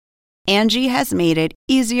Angie has made it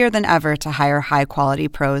easier than ever to hire high-quality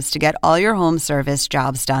pros to get all your home service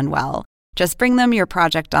jobs done well. Just bring them your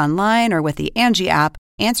project online or with the Angie app,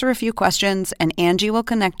 answer a few questions, and Angie will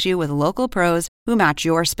connect you with local pros who match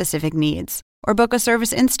your specific needs. Or book a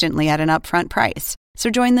service instantly at an upfront price. So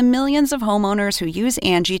join the millions of homeowners who use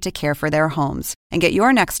Angie to care for their homes and get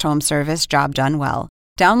your next home service job done well.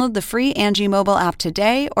 Download the free Angie mobile app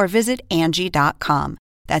today or visit Angie.com.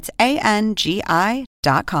 That's ANGI.com.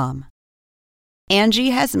 Angie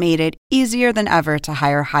has made it easier than ever to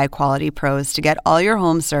hire high-quality pros to get all your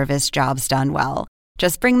home service jobs done well.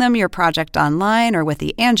 Just bring them your project online or with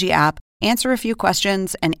the Angie app, answer a few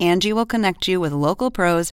questions, and Angie will connect you with local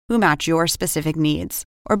pros who match your specific needs.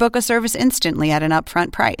 Or book a service instantly at an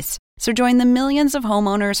upfront price. So join the millions of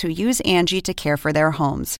homeowners who use Angie to care for their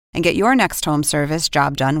homes and get your next home service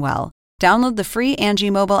job done well. Download the free Angie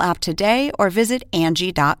mobile app today or visit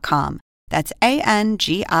Angie.com. That's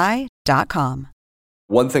ANGI.com.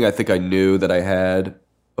 One thing I think I knew that I had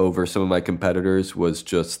over some of my competitors was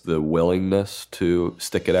just the willingness to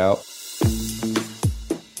stick it out.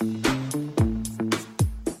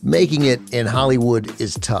 Making it in Hollywood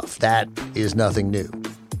is tough. That is nothing new.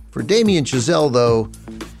 For Damien Chazelle, though,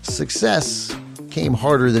 success came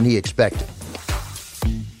harder than he expected.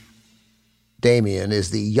 Damien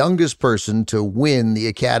is the youngest person to win the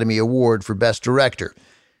Academy Award for Best Director.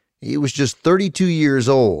 He was just 32 years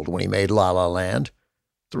old when he made La La Land.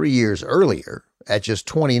 3 years earlier, at just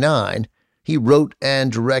 29, he wrote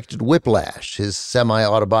and directed Whiplash, his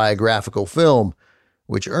semi-autobiographical film,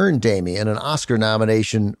 which earned Damien an Oscar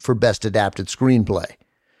nomination for Best Adapted Screenplay.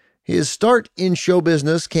 His start in show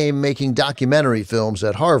business came making documentary films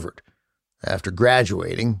at Harvard. After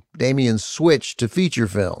graduating, Damien switched to feature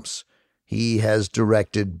films. He has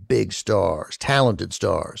directed big stars, talented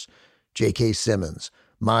stars, J.K. Simmons,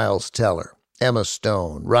 Miles Teller, Emma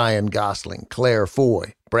Stone, Ryan Gosling, Claire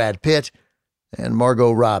Foy, Brad Pitt, and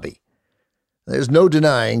Margot Robbie. There's no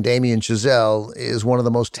denying Damien Chazelle is one of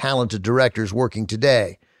the most talented directors working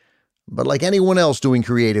today. But like anyone else doing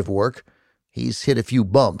creative work, he's hit a few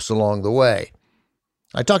bumps along the way.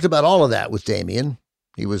 I talked about all of that with Damien.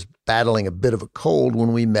 He was battling a bit of a cold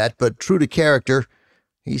when we met, but true to character,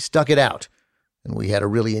 he stuck it out. And we had a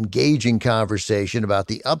really engaging conversation about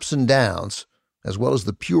the ups and downs, as well as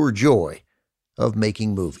the pure joy of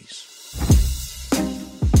making movies.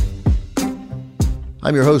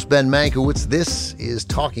 I'm your host, Ben Mankiewicz. This is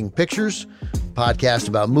Talking Pictures, a podcast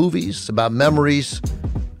about movies, about memories,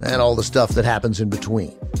 and all the stuff that happens in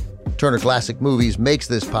between. Turner Classic Movies makes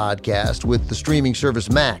this podcast with the streaming service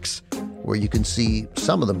Max, where you can see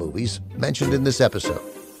some of the movies mentioned in this episode.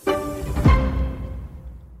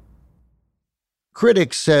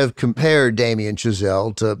 Critics have compared Damien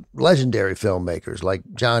Chazelle to legendary filmmakers like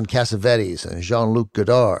John Cassavetes and Jean-Luc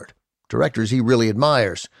Godard, directors he really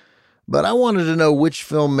admires. But I wanted to know which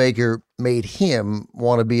filmmaker made him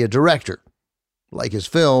want to be a director. Like his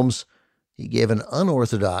films, he gave an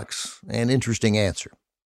unorthodox and interesting answer.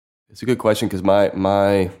 It's a good question because my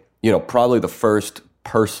probably the first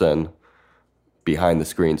person behind the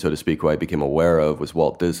screen, so to speak, who I became aware of was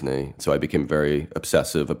Walt Disney. So I became very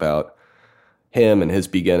obsessive about him and his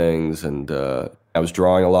beginnings, and I was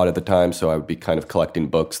drawing a lot at the time, so I would be kind of collecting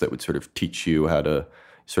books that would sort of teach you how to,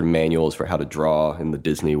 sort of manuals for how to draw in the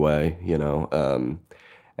Disney way, and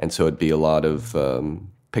so it'd be a lot of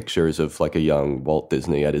pictures of like a young Walt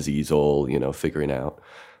Disney at his easel, figuring out,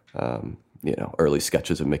 early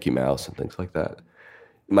sketches of Mickey Mouse and things like that.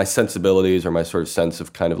 My sensibilities or my sort of sense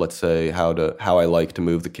of kind of, let's say, how I like to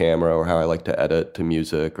move the camera or how I like to edit to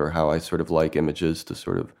music or how I sort of like images to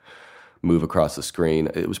sort of move across the screen.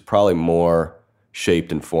 It was probably more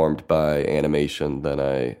shaped and formed by animation than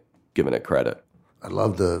I given it credit. I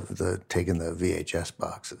love the taking the VHS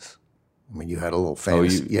boxes. I mean, you had a little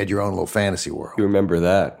fantasy. You had your own little fantasy world. You remember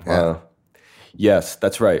that? Yeah. Wow. Yes,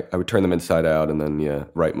 that's right. I would turn them inside out and then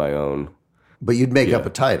write my own. But you'd make up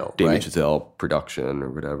a title, Damien right? Chazelle production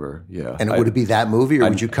or whatever. Yeah. And would it be that movie, or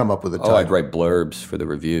would you come up with a title? Oh, I'd write blurbs for the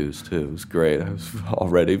reviews too. It was great. I was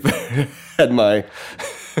already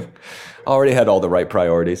already had all the right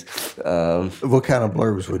priorities. What kind of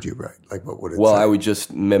blurbs would you write? Like, what would it say? Well, I would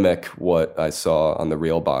just mimic what I saw on the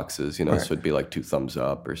real boxes, Right. So it'd be like 2 thumbs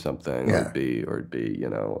up or something, Yeah. or it'd be,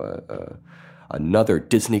 another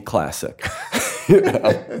Disney classic. So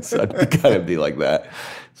it'd kind of be like that.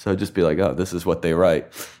 So I'd just be like, oh, this is what they write,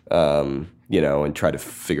 and try to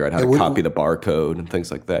figure out how to copy the barcode and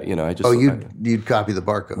things like that. You'd copy the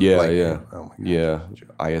barcode. Yeah, like, yeah. Oh my gosh. Yeah,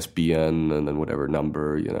 ISBN and then whatever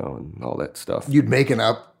number, and all that stuff. You'd make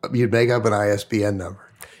up an ISBN number.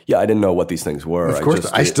 Yeah, I didn't know what these things were. Of course,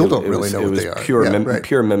 I still don't really know what they are. It was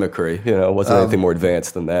pure mimicry. It wasn't anything more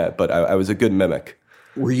advanced than that. But I was a good mimic.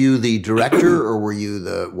 Were you the director or were you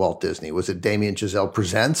the Walt Disney? Was it Damien Chazelle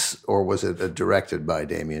Presents or was it a directed by a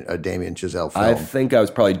Damien Chazelle film? I think I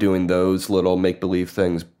was probably doing those little make-believe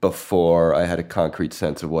things before I had a concrete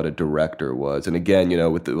sense of what a director was. And again,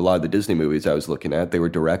 with a lot of the Disney movies I was looking at, they were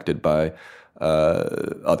directed by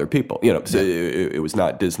other people. So it was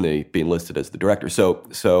not Disney being listed as the director.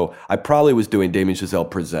 So I probably was doing Damien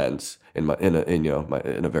Chazelle Presents in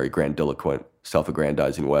a very grandiloquent,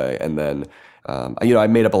 self-aggrandizing way, and then I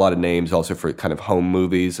made up a lot of names also for kind of home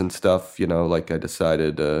movies and stuff. Like I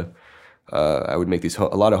decided I would make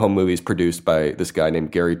a lot of home movies produced by this guy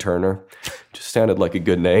named Gary Turner. Just sounded like a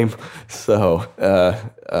good name. So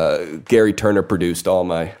Gary Turner produced all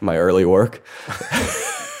my early work.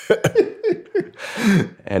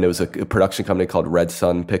 And it was a production company called Red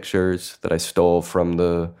Sun Pictures that I stole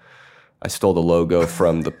the logo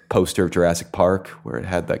from the poster of Jurassic Park, where it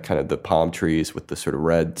had that kind of the palm trees with the sort of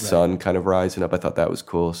red sun kind of rising up. I thought that was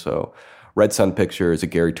cool. So Red Sun Pictures, a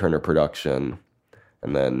Gary Turner production.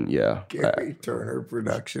 And then, Gary Turner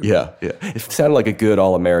production. Yeah. It sounded like a good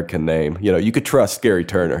all-American name. You could trust Gary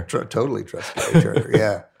Turner. Totally trust Gary Turner,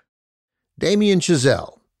 yeah. Damien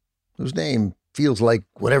Chazelle, whose name feels like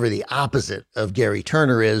whatever the opposite of Gary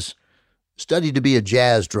Turner is, studied to be a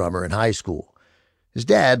jazz drummer in high school. His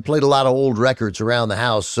dad played a lot of old records around the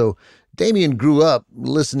house, so Damien grew up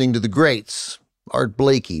listening to the greats, Art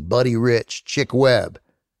Blakey, Buddy Rich, Chick Webb.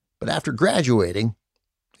 But after graduating,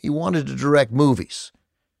 he wanted to direct movies.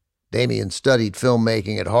 Damien studied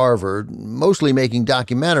filmmaking at Harvard, mostly making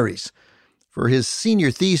documentaries. For his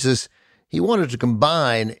senior thesis, he wanted to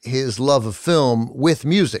combine his love of film with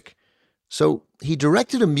music. So he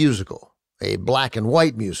directed a musical, a black and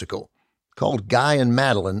white musical, called Guy and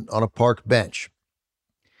Madeline on a Park Bench.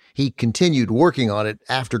 He continued working on it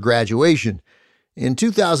after graduation. In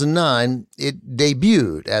 2009, it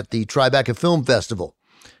debuted at the Tribeca Film Festival.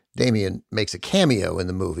 Damien makes a cameo in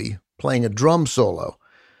the movie, playing a drum solo,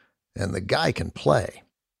 and the guy can play.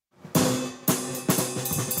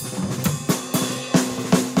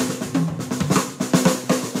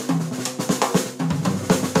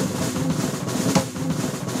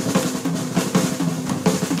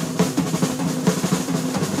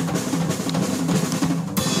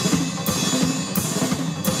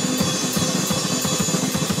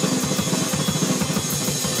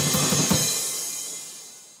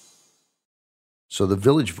 So the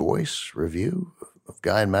Village Voice review of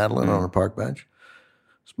Guy and Madeline on a park bench,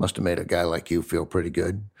 this must have made a guy like you feel pretty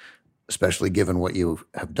good, especially given what you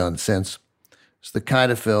have done since. It's the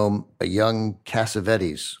kind of film a young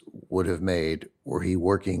Cassavetes would have made were he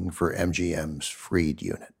working for MGM's Freed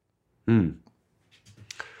unit.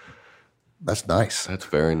 That's nice. That's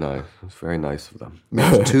very nice. That's very nice of them.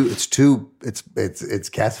 I mean, it's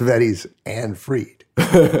Cassavetes and Freed.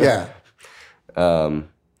 Yeah.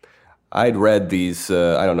 I'd read these,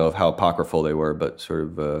 I don't know how apocryphal they were, but sort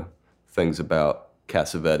of things about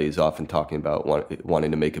Cassavetes often talking about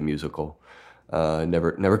wanting to make a musical.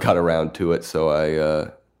 Never got around to it,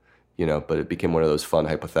 so but it became one of those fun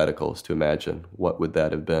hypotheticals to imagine what would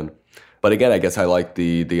that have been. But again, I guess I like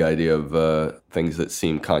the idea of things that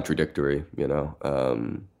seem contradictory,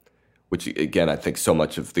 which again, I think so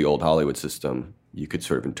much of the old Hollywood system you could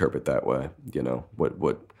sort of interpret that way.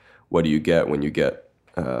 What do you get when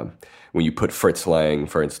you put Fritz Lang,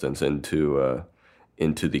 for instance, into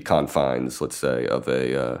the confines, let's say, of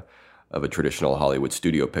a traditional Hollywood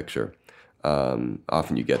studio picture?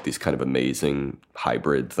 Often you get these kind of amazing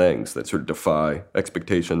hybrid things that sort of defy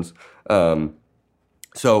expectations.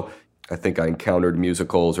 So I think I encountered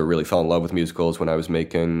musicals or really fell in love with musicals when I was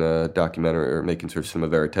making documentary or making sort of cinema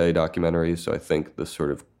verite documentaries. So I think the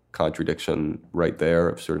sort of contradiction right there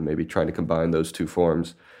of sort of maybe trying to combine those two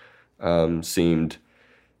forms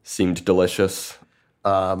seemed delicious.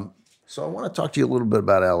 So I want to talk to you a little bit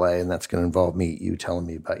about LA, and that's going to involve you telling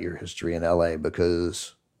me about your history in LA,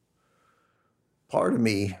 because part of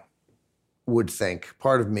me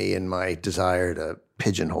in my desire to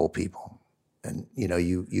pigeonhole people, and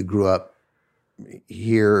you grew up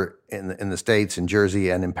here in the States, in Jersey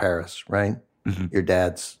and in Paris, right? Mm-hmm. Your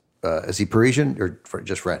dad's is he Parisian or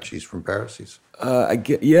just French? He's from Paris.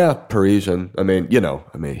 Parisian.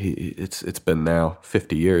 It's been now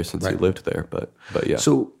 50 years since he lived there, but yeah.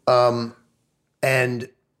 So, and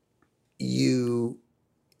you,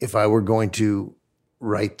 if I were going to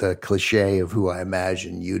write the cliche of who I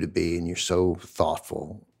imagine you to be, and you're so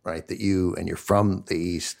thoughtful, right? And you're from the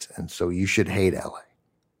East, and so you should hate LA,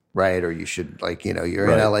 right? Or you should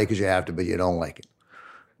you're in LA because you have to, but you don't like it.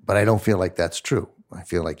 But I don't feel like that's true. I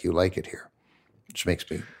feel like you like it here, which makes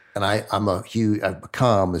me, and I've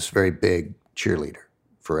become this very big cheerleader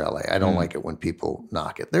for LA. I don't like it when people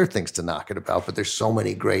knock it. There are things to knock it about, but there's so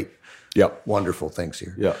many great, wonderful things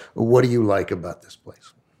here. Yeah. What do you like about this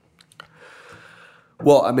place?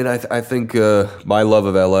 Well, I mean, I think my love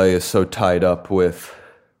of LA is so tied up with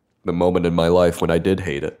the moment in my life when I did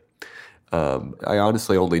hate it. I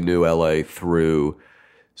honestly only knew LA through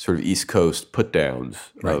sort of East Coast put-downs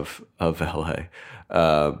of LA.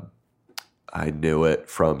 I knew it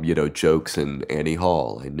from, jokes in Annie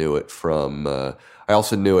Hall. I knew it from, I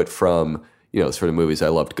also knew it from, sort of movies I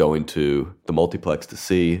loved going to the multiplex to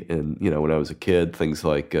see. And, when I was a kid, things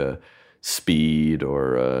like Speed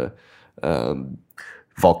or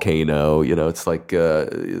Volcano, it's like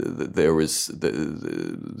there was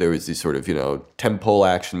these sort of, tentpole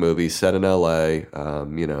action movies set in LA,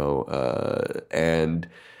 and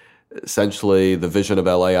essentially the vision of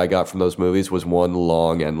LA I got from those movies was one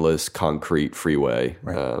long, endless concrete freeway.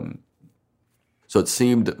 Right. So it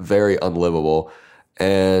seemed very unlivable.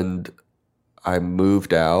 And I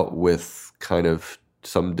moved out with kind of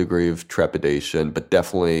some degree of trepidation, but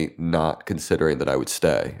definitely not considering that I would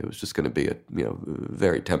stay. It was just going to be a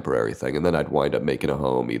very temporary thing, and then I'd wind up making a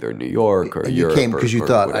home either in New York or and Europe. You came because you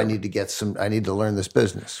thought, whatever. I need to learn this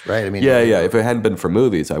business, right? I mean, yeah. If it hadn't been for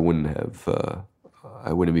movies, I wouldn't have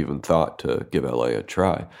even thought to give LA a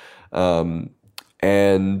try. And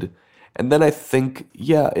then I think,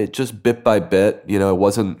 it just bit by bit, it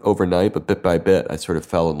wasn't overnight, but bit by bit, I sort of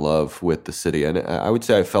fell in love with the city, and I would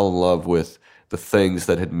say I fell in love with the things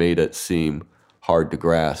that had made it seem hard to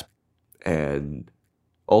grasp. And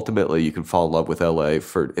ultimately, you can fall in love with LA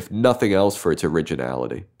for, if nothing else, for its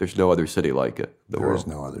originality. There's no other city like it. There is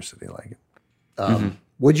no other city like it.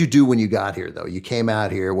 What'd you do when you got here, though? You came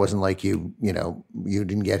out here. It wasn't like you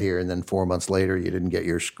didn't get here and then 4 months later you didn't get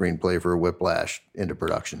your screenplay for Whiplash into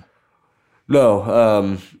production. No.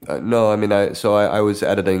 I mean, I was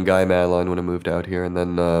editing Guy Madeline when I moved out here, and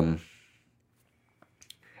then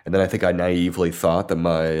I think I naively thought that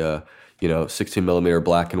my 16 millimeter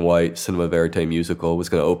black and white cinema verite musical was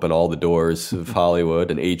going to open all the doors of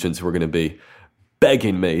Hollywood, and agents were going to be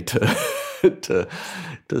begging me to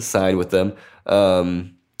sign with them.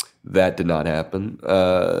 That did not happen.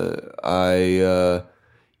 I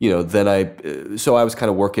was kind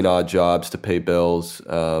of working odd jobs to pay bills,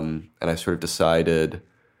 and I sort of decided,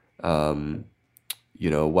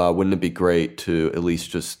 wow, wouldn't it be great to at least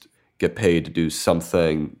just get paid to do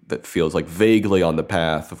something that feels like vaguely on the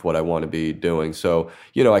path of what I want to be doing. So,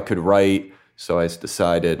 I could write. So I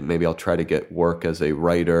decided maybe I'll try to get work as a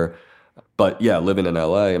writer. But living in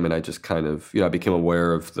LA, I mean, I just kind of, I became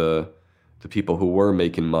aware of the people who were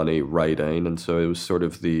making money writing. And so it was sort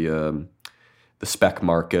of the spec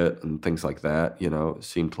market and things like that, it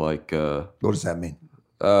seemed like. What does that mean?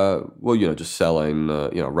 Just selling,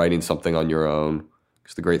 writing something on your own.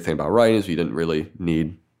 Because the great thing about writing is you didn't really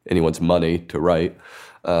need anyone's money to write.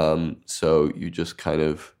 So you just kind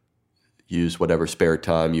of use whatever spare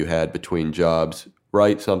time you had between jobs,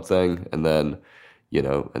 write something, and then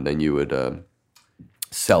you would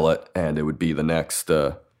sell it, and it would be the next,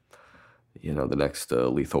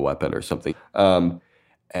 Lethal Weapon or something.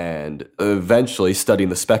 And eventually, studying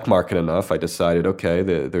the spec market enough, I decided, okay,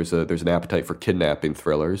 there's an appetite for kidnapping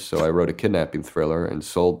thrillers. So I wrote a kidnapping thriller and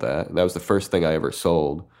sold that. And that was the first thing I ever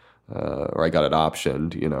sold. Or I got it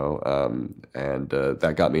optioned, and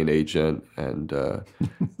that got me an agent, and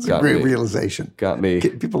it's a great realization. Got me.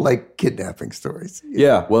 People like kidnapping stories.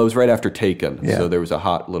 Yeah, well, it was right after Taken, yeah. So there was a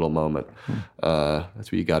hot little moment. That's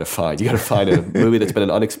what you got to find. You got to find a movie that's been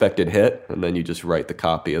an unexpected hit, and then you just write the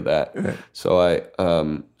copy of that. Right. So I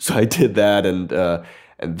did that, and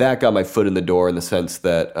that got my foot in the door in the sense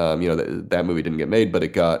that that movie didn't get made, but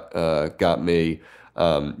it got me.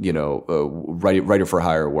 Writer for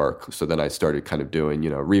hire work. So then I started kind of doing,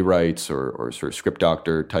 rewrites or sort of script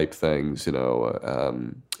doctor type things, stuff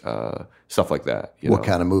like that. What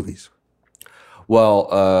kind of movies?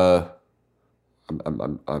 Well,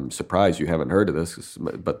 I'm surprised you haven't heard of this,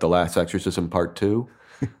 but The Last Exorcism Part 2.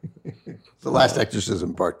 The Last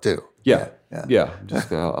Exorcism Part 2. Yeah.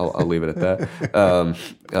 Just I'll leave it at that.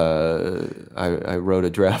 I wrote a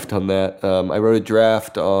draft on that. I wrote a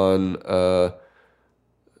draft on a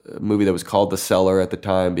movie that was called The Cellar at the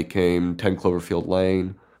time, became 10 Cloverfield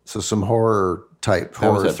Lane. So some horror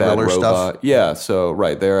thriller stuff. Yeah, so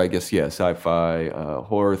right there, I guess, sci-fi,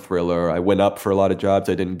 horror thriller. I went up for a lot of jobs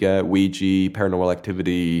I didn't get. Ouija, Paranormal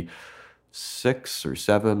Activity 6 or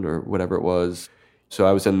 7 or whatever it was. So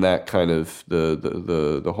I was in that kind of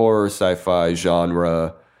the horror sci-fi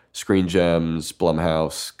genre Screen Gems,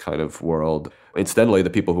 Blumhouse kind of world. Incidentally, the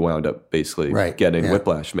people who wound up basically getting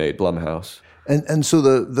Whiplash made, Blumhouse. And so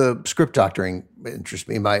the script doctoring interests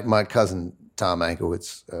me. My cousin Tom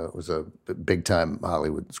Mankiewicz was a big time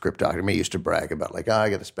Hollywood script doctor. I mean, he used to brag about like, I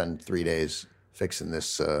got to spend 3 days fixing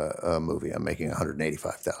this movie. I'm making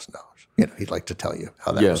 $185,000. You know, he'd like to tell you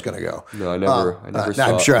how that was going to go. No, I never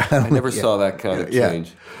saw. I'm sure I never saw that kind of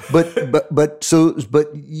change. But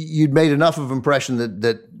you'd made enough of an impression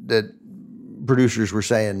that producers were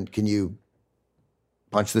saying, can you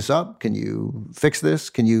punch this up? Can you fix this?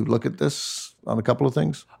 Can you look at this on a couple of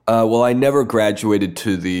things? Well, I never graduated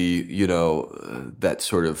to the, that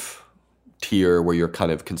sort of tier where you're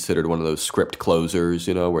kind of considered one of those script closers,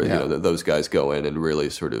 where those guys go in and really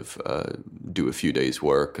sort of do a few days'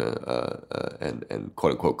 work and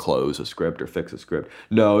quote unquote close a script or fix a script.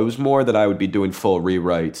 No, it was more that I would be doing full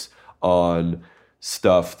rewrites on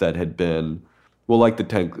stuff that had been, well, like the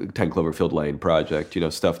 10 Cloverfield Lane project,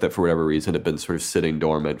 stuff that for whatever reason had been sort of sitting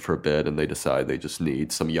dormant for a bit, and they decide they just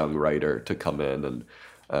need some young writer to come in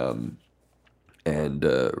and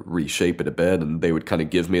reshape it a bit, and they would kind of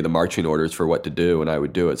give me the marching orders for what to do, and I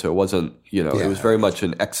would do it. So it wasn't, it was very much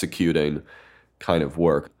an executing kind of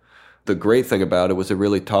work. The great thing about it was it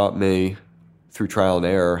really taught me through trial and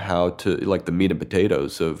error how to, like, the meat and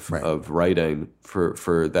potatoes of writing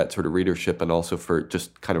for that sort of readership, and also for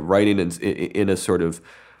just kind of writing in a sort of,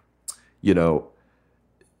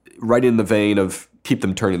 writing in the vein of keep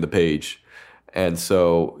them turning the page. And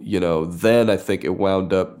so, then I think it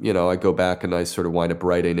wound up, I go back and I sort of wind up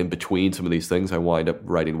writing in between some of these things. I wind up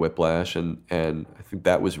writing Whiplash, and I think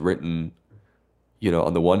that was written,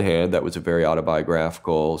 on the one hand, that was a very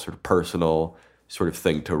autobiographical, sort of personal sort of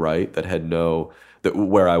thing to write that had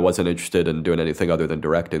where I wasn't interested in doing anything other than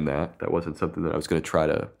directing that. That wasn't something that I was going to try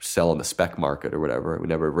to sell on the spec market or whatever. I would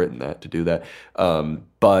never have written that to do that.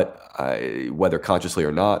 But whether consciously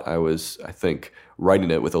or not, I was, I think,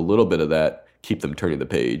 writing it with a little bit of that keep them turning the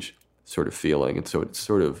page sort of feeling. And so it's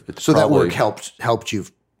probably, that work helped you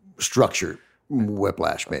structure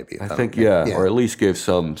Whiplash, maybe. I think, or at least gave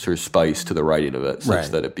some sort of spice to the writing of it, such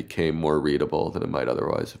that it became more readable than it might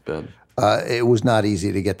otherwise have been. It was not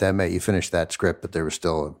easy to get that made. You finished that script, but there was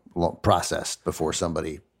still a long process before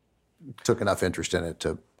somebody took enough interest in it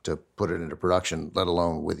to put it into production, let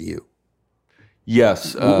alone with you.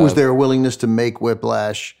 Yes. Was there a willingness to make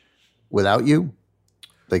Whiplash without you?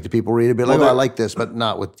 Like, do people read it, be like, I like this, but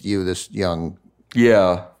not with you, this young...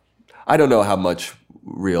 Yeah. I don't know how much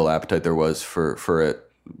real appetite there was for it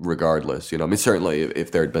regardless. Certainly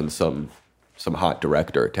if there had been some hot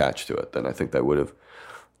director attached to it, then I think that would have...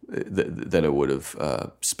 then it would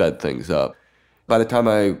have sped things up. By the time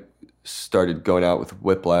I started going out with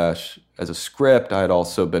Whiplash as a script, I had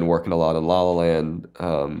also been working a lot on La La Land,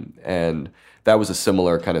 and that was a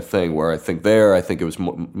similar kind of thing where I think it was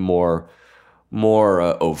more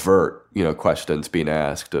overt, questions being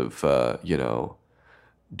asked of,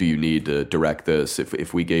 do you need to direct this?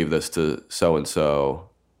 If we gave this to so-and-so,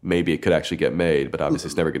 maybe it could actually get made, but obviously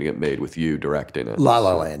it's never going to get made with you directing it. La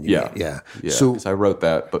La Land, you mean? Yeah. So I wrote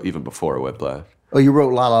that, but even before Whiplash. Oh, you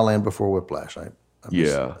wrote La La Land before Whiplash, right?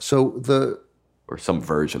 So or some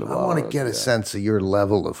version of La La Land. I want to get a sense of your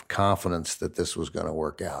level of confidence that this was going to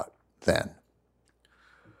work out then.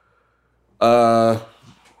 I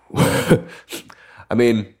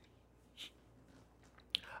mean,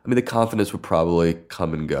 the confidence would probably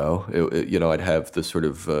come and go. I'd have the sort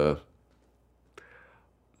of,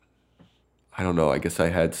 I don't know, I guess I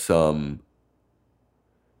had some,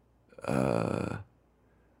 I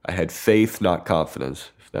had faith, not confidence,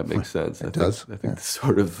 if that makes sense. It does. I think the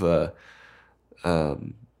sort of,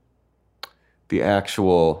 the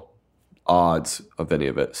actual odds of any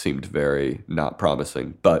of it seemed very not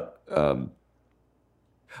promising. But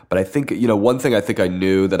I think, one thing I think I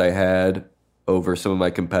knew that I had over some of my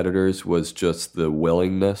competitors was just the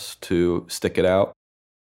willingness to stick it out.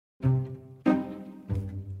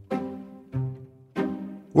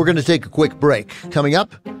 We're going to take a quick break. Coming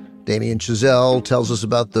up, Damien Chazelle tells us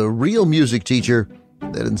about the real music teacher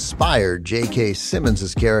that inspired J.K.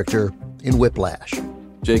 Simmons' character in Whiplash.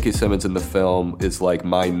 J.K. Simmons in the film is like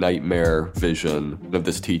my nightmare vision of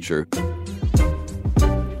this teacher.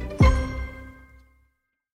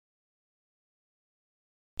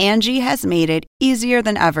 Angie has made it easier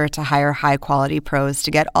than ever to hire high-quality pros to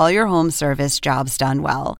get all your home service jobs done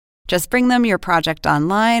well. Just bring them your project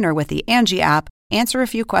online or with the Angie app, answer a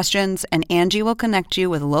few questions, and Angie will connect you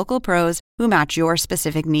with local pros who match your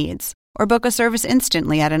specific needs. Or book a service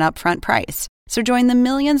instantly at an upfront price. So join the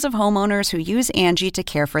millions of homeowners who use Angie to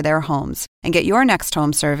care for their homes and get your next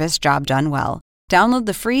home service job done well. Download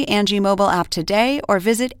the free Angie mobile app today or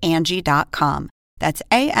visit Angie.com. That's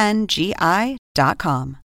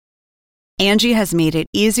ANGI.com. Angie has made it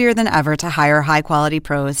easier than ever to hire high-quality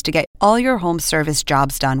pros to get all your home service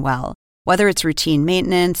jobs done well. Whether it's routine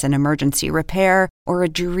maintenance, an emergency repair, or a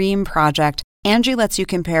dream project, Angie lets you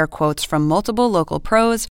compare quotes from multiple local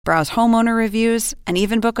pros, browse homeowner reviews, and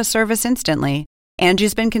even book a service instantly.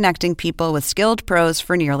 Angie's been connecting people with skilled pros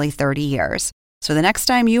for nearly 30 years. So the next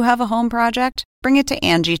time you have a home project, bring it to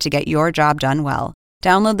Angie to get your job done well.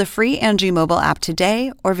 Download the free Angie mobile app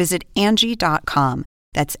today or visit Angie.com.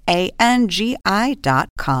 That's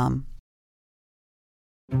ANGI.com.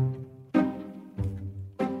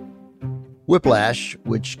 Whiplash,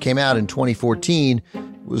 which came out in 2014,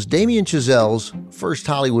 was Damien Chazelle's first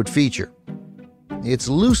Hollywood feature. It's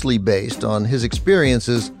loosely based on his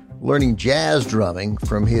experiences learning jazz drumming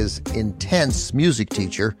from his intense music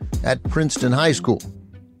teacher at Princeton High School.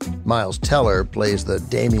 Miles Teller plays the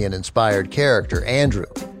Damien-inspired character, Andrew.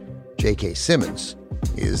 J.K. Simmons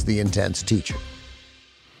is the intense teacher.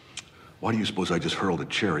 Why do you suppose I just hurled a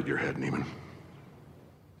chair at your head, Neiman?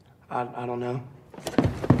 I don't know.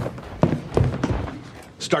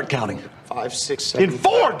 Start counting. 5, 6, 7. In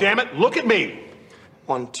 4, damn it! Look at me!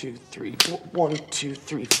 1, 2, 3. 1, 2,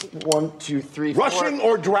 3. 1, 2, 3. Rushing 4.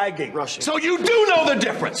 or dragging? Rushing. So you do know the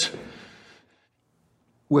difference!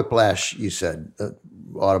 Whiplash, you said,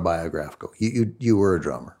 autobiographical. You were a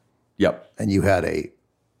drummer. Yep. And you had a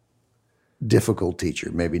difficult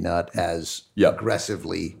teacher, maybe not as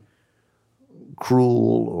aggressively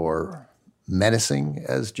cruel or menacing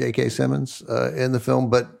as J.K. Simmons in the film,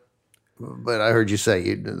 but I heard you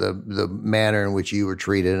say the manner in which you were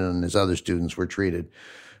treated and as other students were treated,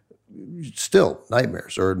 still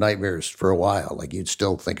nightmares for a while. Like you'd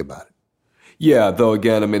still think about it. Yeah, though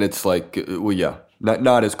again, I mean, it's like,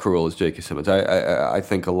 not as cruel as J.K. Simmons. I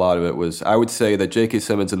think a lot of it was, I would say that J.K.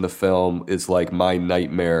 Simmons in the film is like my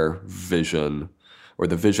nightmare vision, or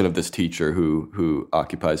the vision of this teacher who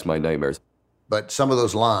occupies my nightmares. But some of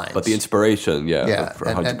those lines. But the inspiration, for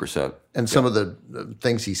 100%. And some of the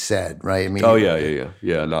things he said, right? I mean,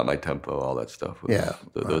 yeah. Not my tempo, all that stuff.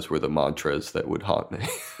 Those were the mantras that would haunt me.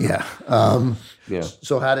 Yeah.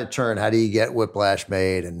 So how did it turn? How do you get Whiplash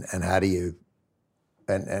made, and how do you?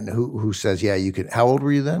 And who says you could? How old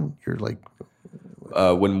were you then? You're like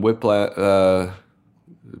when Whiplash,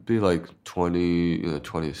 it'd be like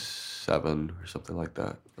 27 or something like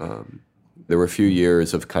that. There were a few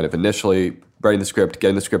years of kind of initially writing the script,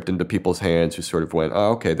 getting the script into people's hands who sort of went,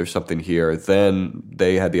 oh, okay, there's something here. Then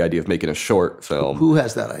they had the idea of making a short film. Who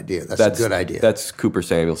has that idea? That's a good idea. That's Cooper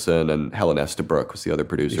Samuelson, and Helen Estabrook was the other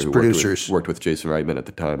producer who worked with Jason Reitman at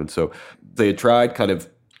the time. And so they had tried kind of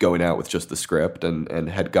going out with just the script and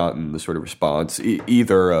had gotten the sort of response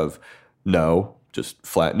either of no, just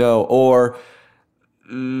flat no, or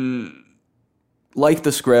like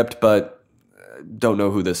the script, but don't know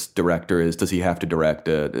who this director is. Does he have to direct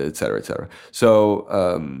it, et cetera, et cetera. So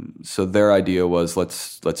their idea was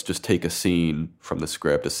let's just take a scene from the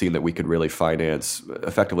script, a scene that we could really finance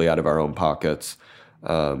effectively out of our own pockets.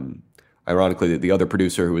 Ironically, the other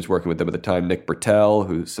producer who was working with them at the time, Nick Bertel,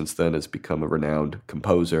 who since then has become a renowned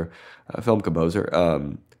composer, film composer,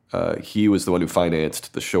 he was the one who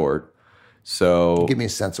financed the short. So give me a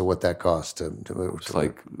sense of what that cost. It's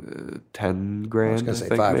like 10 grand. I was going to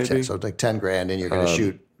say 5 or 10. So it's like 10 grand, and you're going to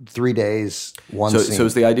shoot 3 days, one scene. So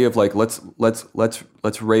it's the idea of like let's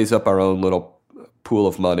raise up our own little pool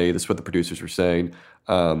of money. This is what the producers were saying,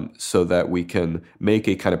 so that we can make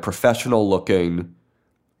a kind of professional looking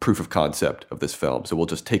proof of concept of this film. So we'll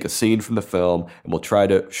just take a scene from the film and we'll try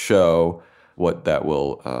to show what that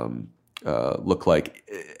will look like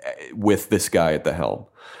with this guy at the helm.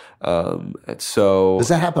 And so does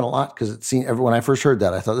that happen a lot? Because it seemed when I first heard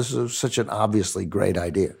that, I thought this was such an obviously great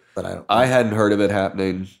idea, but I hadn't heard of it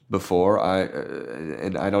happening before.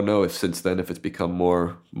 And I don't know if since then if it's become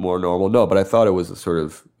more normal. No, but I thought it was a sort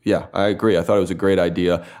of I agree. I thought it was a great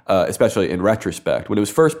idea, especially in retrospect. When it was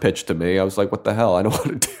first pitched to me, I was like, "What the hell? I don't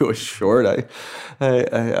want to do a short. I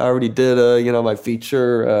already did my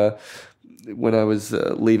feature." When I was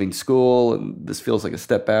leaving school, and this feels like a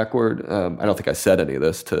step backward. I don't think I said any of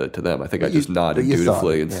this to them. I think I just nodded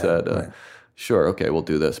dutifully and said, right. Sure, okay, we'll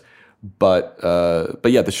do this. But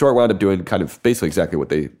the short wound up doing kind of basically exactly what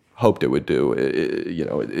they hoped it would do.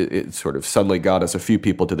 It sort of suddenly got us a few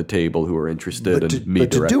people to the table who were interested in me directing.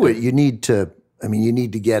 But to do it, you need to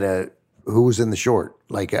get who was in the short?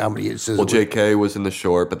 Like how many? Well, J.K. was in the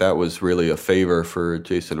short, but that was really a favor for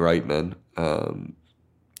Jason Reitman.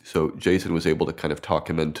 So Jason was able to kind of talk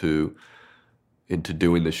him into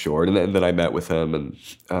doing the short, and then I met with him,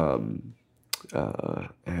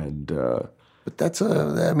 and But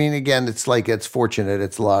I mean, again, it's like it's fortunate,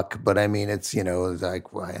 it's luck, but I mean, it's, it's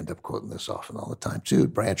like, well, I end up quoting this often all the time too.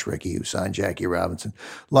 Branch Rickey, who signed Jackie Robinson,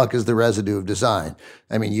 luck is the residue of design.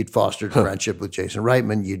 I mean, you'd fostered a friendship with Jason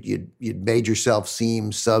Reitman, you'd made yourself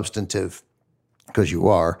seem substantive because you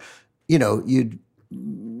are, you'd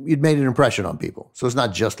made an impression on people. So it's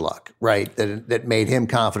not just luck, right? That made him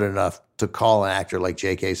confident enough to call an actor like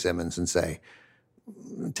J.K. Simmons and say,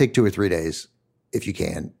 take 2 or 3 days if you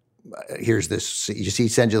can. Here's this. You just he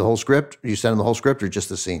send you the whole script? You send him the whole script or just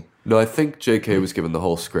the scene? No, I think J.K. was given the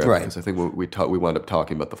whole script, right? Because I think we wound up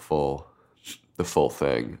talking about the full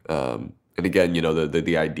thing. And again,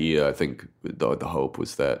 the idea, I think the hope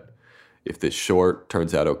was that if this short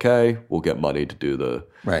turns out okay, we'll get money to do the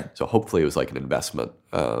right. So hopefully it was like an investment.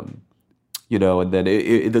 And then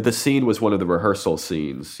the scene was one of the rehearsal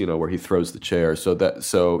scenes, where he throws the chair.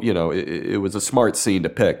 It was a smart scene to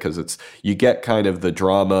pick because you get kind of the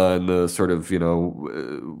drama and the sort of, you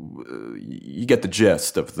get the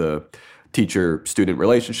gist of the teacher-student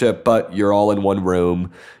relationship, but you're all in one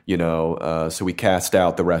room, so we cast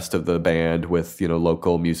out the rest of the band with,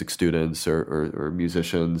 local music students or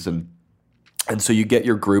musicians and so you get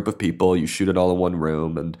your group of people, you shoot it all in one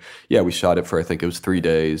room. And yeah, we shot it for, I think it was 3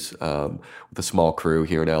 days with a small crew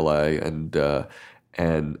here in LA and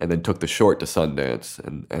then took the short to Sundance.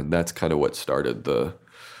 And that's kind of what started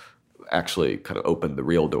actually kind of opened the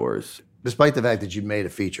real doors. Despite the fact that you made a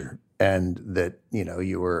feature and that,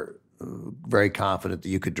 you were very confident that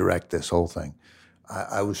you could direct this whole thing,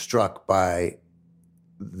 I was struck by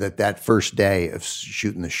that first day of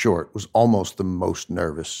shooting the short was almost the most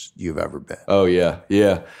nervous you've ever been. Oh, yeah.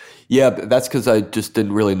 That's because I just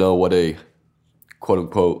didn't really know what a quote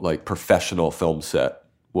unquote like professional film set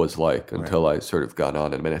was like until I sort of got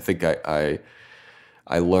on it. I mean, I think I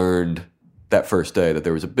learned that first day that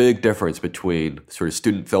there was a big difference between sort of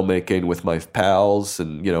student filmmaking with my pals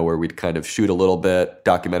and, where we'd kind of shoot a little bit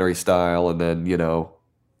documentary style and then,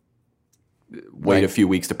 wait a few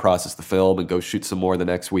weeks to process the film and go shoot some more the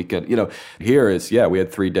next weekend. Here is, we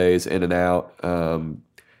had 3 days in and out.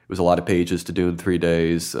 It was a lot of pages to do in 3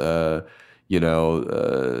 days. I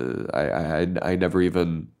never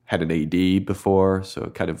even had an AD before,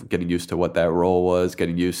 so kind of getting used to what that role was,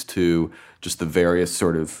 getting used to just the various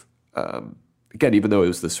sort of, again, even though it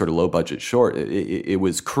was this sort of low budget short, it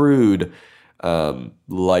was crude,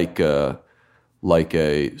 like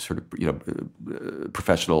a sort of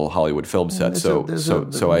professional Hollywood film set.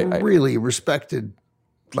 I really respected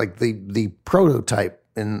like the prototype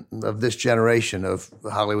of this generation of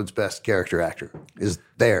Hollywood's best character actor is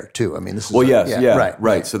there too. I mean, this is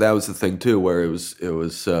right. So that was the thing too, where it was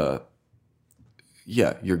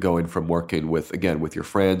you're going from working with your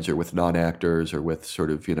friends or with non-actors or with sort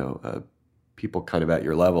of people kind of at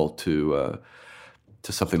your level to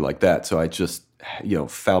something like that. So I just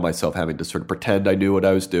found myself having to sort of pretend I knew what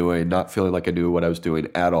I was doing, not feeling like I knew what I was doing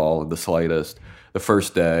at all in the slightest. The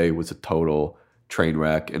first day was a total train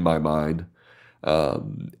wreck in my mind.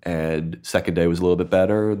 And second day was a little bit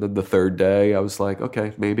better. And then the third day I was like,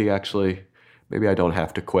 okay, maybe I don't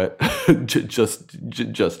have to quit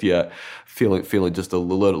just yet. Feeling just a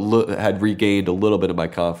little, had regained a little bit of my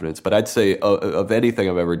confidence. But I'd say of anything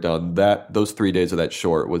I've ever done, those 3 days of that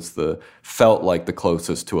short felt like the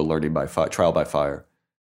closest to a trial by fire.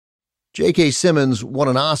 J.K. Simmons won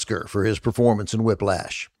an Oscar for his performance in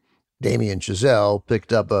Whiplash. Damien Chazelle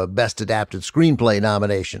picked up a Best Adapted Screenplay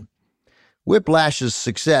nomination. Whiplash's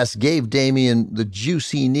success gave Damien the juice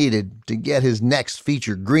he needed to get his next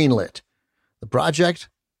feature greenlit. The project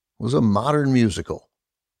was a modern musical,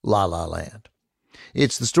 La La Land.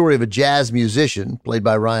 It's the story of a jazz musician, played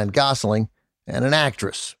by Ryan Gosling, and an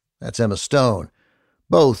actress, that's Emma Stone,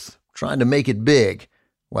 both trying to make it big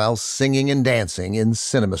while singing and dancing in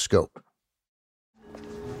CinemaScope.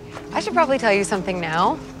 I should probably tell you something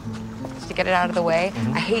now, just to get it out of the way.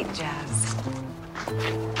 I hate jazz.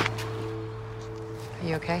 Are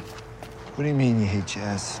you okay? What do you mean you hate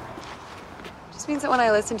jazz? Just means that when I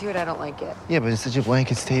listen to it, I don't like it. Yeah, but it's such a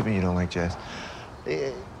blanket statement you don't like jazz.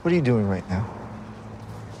 What are you doing right now?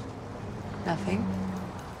 Nothing.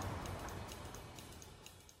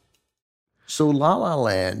 So La La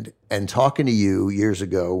Land, and talking to you years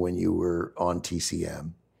ago when you were on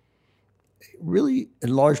TCM, really,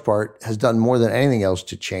 in large part, has done more than anything else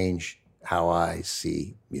to change how I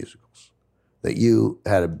see musicals. That you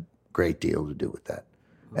had a great deal to do with that.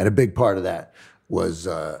 And a big part of that was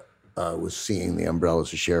seeing The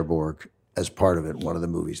Umbrellas of Cherbourg as part of it, one of the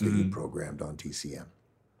movies that you programmed on TCM.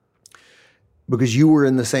 Because you were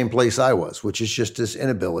in the same place I was, which is just this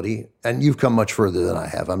inability, and you've come much further than I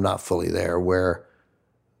have. I'm not fully there, where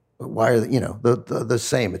why are they, the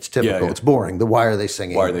same? It's typical. Yeah. It's boring. Why are they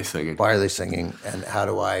singing? Why are they singing? Why are they singing? And how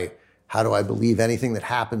do I believe anything that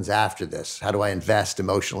happens after this? How do I invest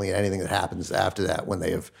emotionally in anything that happens after that when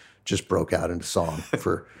they have just broke out into song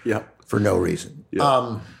for for no reason?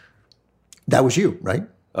 Yeah. That was you, right?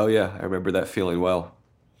 Oh yeah, I remember that feeling well.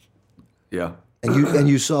 Yeah. And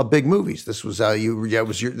you saw big movies. This was how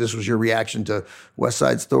this was your reaction to West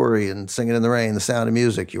Side Story and Singing in the Rain, The Sound of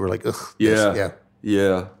Music. You were like, ugh.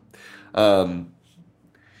 Yeah.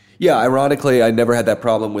 Ironically, I never had that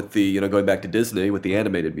problem with the, going back to Disney with the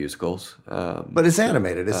animated musicals. But it's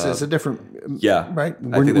animated. It's a different, right?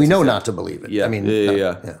 We know not to believe it. Yeah, I mean,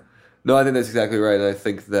 yeah. No, I think that's exactly right. And I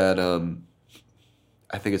think that,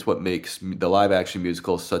 I think it's what makes the live action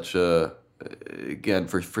musical such a, again,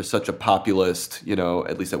 for such a populist,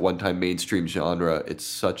 at least at one time mainstream genre, it's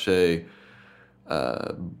such a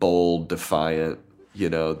bold, defiant,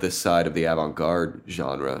 this side of the avant-garde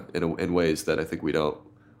genre in ways that I think we don't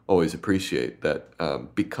always appreciate. That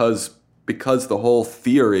because the whole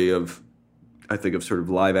theory of sort of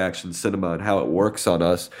live action cinema and how it works on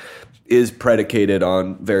us is predicated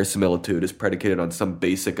on verisimilitude, is predicated on some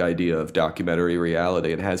basic idea of documentary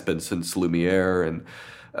reality, and has been since Lumiere. And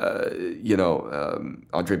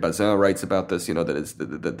Andre Bazin writes about this, that is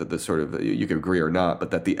the sort of, you can agree or not,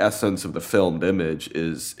 but that the essence of the filmed image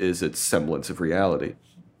is its semblance of reality.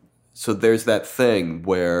 So there's that thing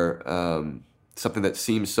where something that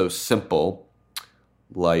seems so simple,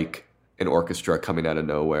 like an orchestra coming out of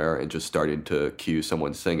nowhere and just starting to cue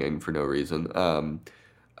someone singing for no reason,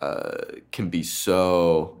 can be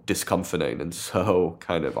so discomfiting and so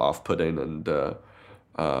kind of off-putting and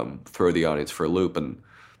throw the audience for a loop. And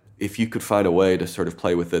if you could find a way to sort of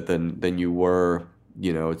play with it, then you were,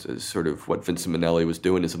 it's sort of what Vincent Minnelli was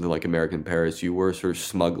doing in something like American Paris. You were sort of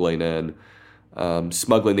smuggling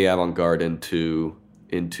the avant-garde into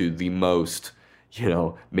the most,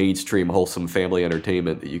 mainstream, wholesome family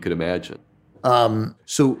entertainment that you could imagine.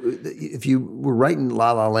 So if you were writing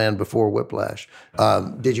La La Land before Whiplash,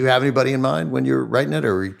 did you have anybody in mind when you were writing it,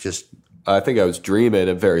 or were you just... I think I was dreaming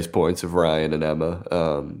at various points of Ryan and Emma,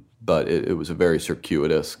 but it was a very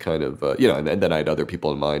circuitous kind of, and then I had other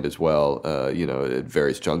people in mind as well, at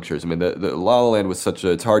various junctures. I mean, the La La Land was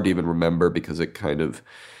it's hard to even remember because it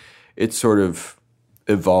sort of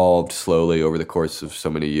evolved slowly over the course of so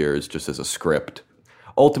many years just as a script.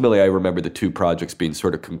 Ultimately, I remember the two projects being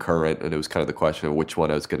sort of concurrent, and it was kind of the question of which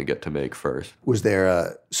one I was going to get to make first. Was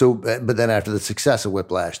there but then after the success of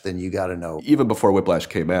Whiplash, then you got to know. Even before Whiplash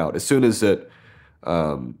came out, as soon as it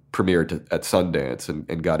premiered at Sundance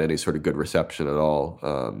and got any sort of good reception at all,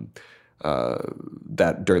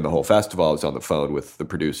 that during the whole festival, I was on the phone with the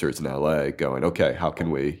producers in LA going, okay, how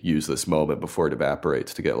can we use this moment before it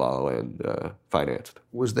evaporates to get La La Land financed?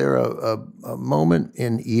 Was there a moment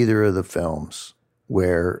in either of the films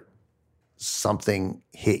where something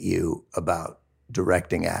hit you about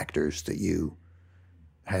directing actors that you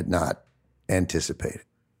had not anticipated?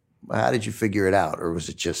 How did you figure it out? Or was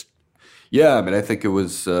it just... Yeah, I mean, I think it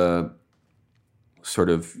was sort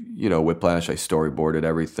of, Whiplash, I storyboarded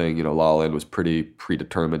everything. La La Land was pretty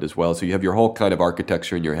predetermined as well. So you have your whole kind of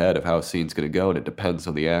architecture in your head of how a scene's going to go, and it depends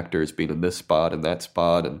on the actors being in this spot and that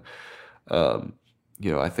spot. And,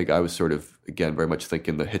 I think I was sort of, again, very much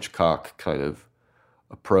thinking the Hitchcock kind of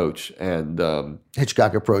approach. And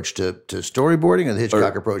Hitchcock approach to storyboarding, or the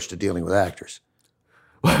Hitchcock approach to dealing with actors?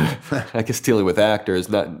 I guess dealing with actors,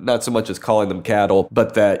 not so much as calling them cattle,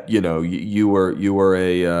 but that you were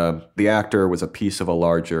the actor was a piece of a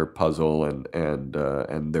larger puzzle, and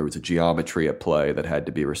there was a geometry at play that had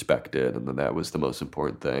to be respected, and then that was the most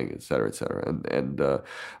important thing, et cetera, et cetera. And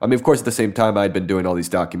I mean, of course, at the same time, I'd been doing all these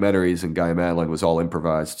documentaries, and Guy and Madeline was all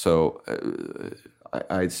improvised, so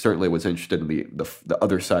I certainly was interested in the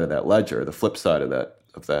other side of that ledger, the flip side of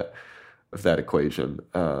that equation.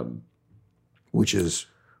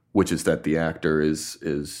 Which is that the actor is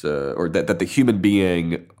or that the human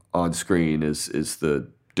being on screen is the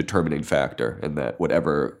determining factor, and that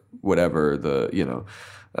whatever the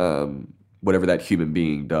whatever that human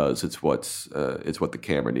being does, it's what the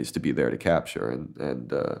camera needs to be there to capture,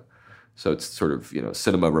 and so it's sort of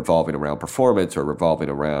cinema revolving around performance or revolving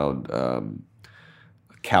around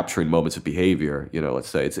capturing moments of behavior. Let's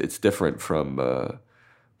say it's different from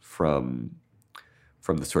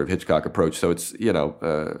the sort of Hitchcock approach. So it's,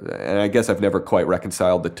 and I guess I've never quite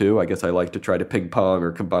reconciled the two. I guess I like to try to ping pong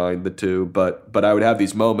or combine the two, but I would have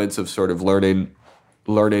these moments of sort of learning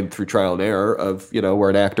through trial and error of, where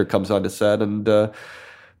an actor comes onto set and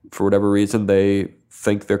for whatever reason they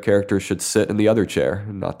think their character should sit in the other chair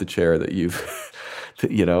and not the chair that you've,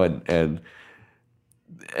 and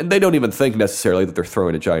they don't even think necessarily that they're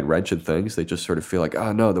throwing a giant wrench in things. They just sort of feel like,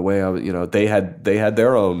 oh no, the way they had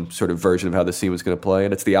their own sort of version of how the scene was going to play,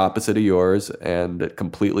 and it's the opposite of yours, and it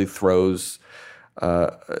completely throws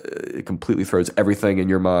everything in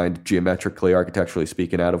your mind, geometrically, architecturally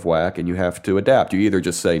speaking, out of whack, and you have to adapt. You either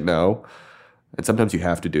just say no, and sometimes you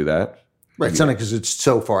have to do that. Right, something because it's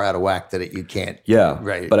so far out of whack that you can't. Yeah,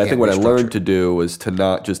 right. But I think what I learned to do was to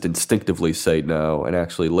not just instinctively say no and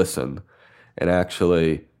actually listen and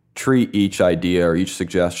actually treat each idea or each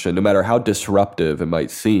suggestion, no matter how disruptive it might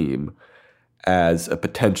seem, as a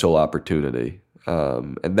potential opportunity.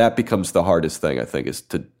 And that becomes the hardest thing, I think, is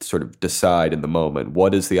to sort of decide in the moment,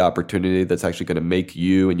 what is the opportunity that's actually going to make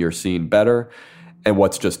you and your scene better, and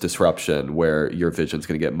what's just disruption where your vision's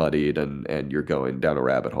going to get muddied and you're going down a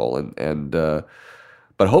rabbit hole.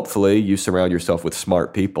 But hopefully you surround yourself with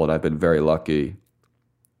smart people, and I've been very lucky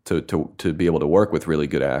to be able to work with really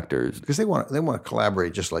good actors. Because they want to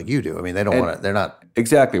collaborate just like you do. I mean, they don't want to, they're not.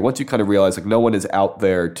 Exactly. Once you kind of realize like no one is out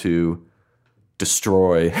there to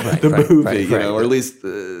destroy the movie, or at least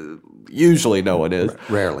usually no one is.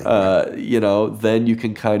 Rarely. Then you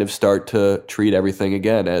can kind of start to treat everything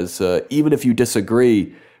again as even if you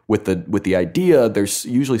disagree with the idea, there's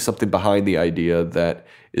usually something behind the idea that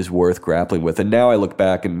is worth grappling with. And now I look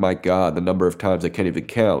back and my God, the number of times I can't even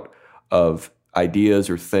count of ideas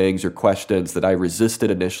or things or questions that I resisted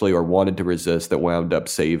initially or wanted to resist that wound up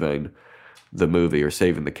saving the movie or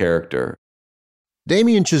saving the character.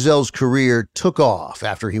 Damien Chazelle's career took off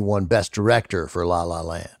after he won Best Director for La La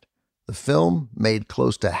Land. The film made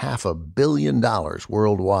close to $500 million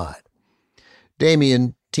worldwide.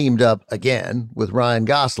 Damien teamed up again with Ryan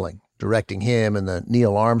Gosling, directing him in the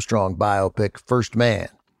Neil Armstrong biopic First Man.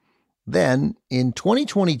 Then, in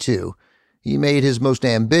 2022, he made his most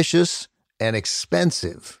ambitious and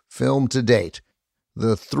expensive film to date,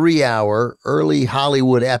 the 3-hour early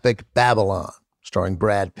Hollywood epic Babylon, starring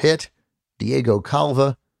Brad Pitt, Diego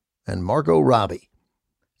Calva, and Margot Robbie.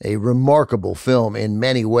 A remarkable film in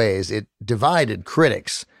many ways. It divided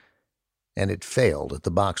critics, and it failed at the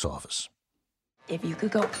box office. If you could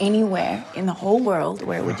go anywhere in the whole world,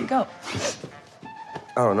 where would you go?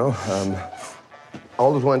 I don't know. I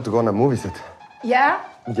always wanted to go on a movie set. Yeah?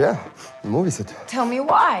 Yeah, a movie set. Tell me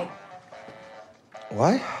why.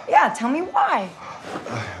 Why? Yeah, tell me why.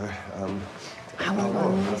 I want to go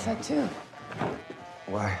on a movie set too.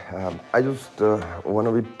 Why? I just want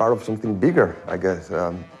to be part of something bigger, I guess.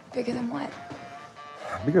 Bigger than what?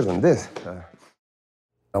 Bigger than this.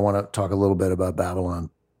 I want to talk a little bit about Babylon.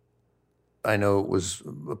 I know it was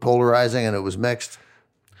polarizing and it was mixed.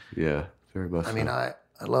 Yeah, very much. I mean, I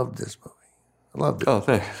loved this movie. I loved it. Oh,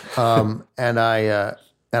 thanks.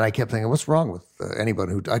 And I kept thinking, what's wrong with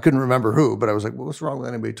anybody who, I couldn't remember who, but I was like, well, what's wrong with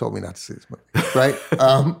anybody who told me not to see this movie, right?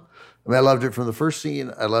 I mean, I loved it from the first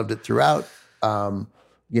scene. I loved it throughout. I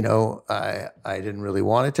didn't really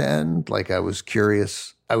want it to end. Like, I was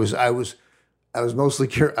curious. I was mostly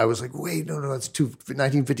curious. I was like, wait, no, that's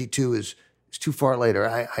 1952 is too far later.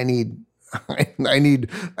 I need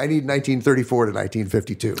 1934 to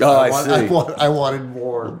 1952. Oh, I see. I wanted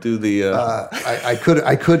more. We'll do the I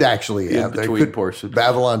could actually have between portion.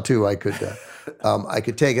 Babylon 2. I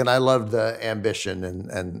could take, and I loved the ambition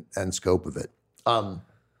and scope of it.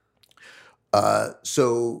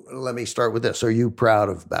 So let me start with this. Are you proud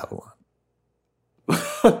of Babylon?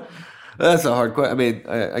 That's a hard question. I mean,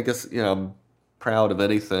 I guess I'm proud of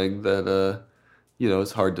anything that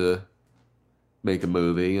it's hard to make a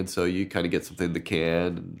movie, and so you kind of get something that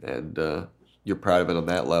can, and you're proud of it on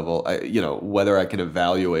that level. Whether I can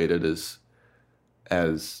evaluate it as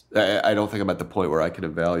I don't think I'm at the point where I can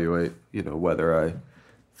evaluate, whether I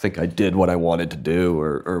think I did what I wanted to do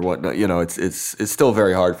or whatnot. It's still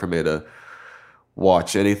very hard for me to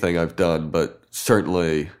watch anything I've done, but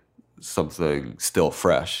certainly something still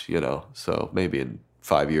fresh. So maybe in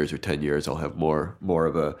 5 years or 10 years, I'll have more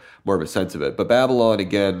of a sense of it. But Babylon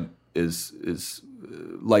again is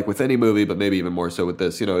like with any movie, but maybe even more so with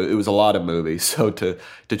this. It was a lot of movies, so to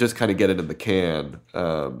just kind of get it in the can,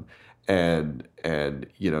 and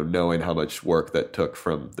knowing how much work that took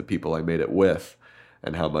from the people I made it with,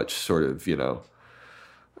 and how much sort of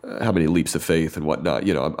how many leaps of faith and whatnot.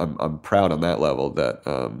 I'm proud on that level that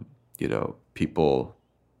people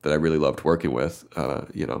that I really loved working with,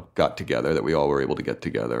 got together, that we all were able to get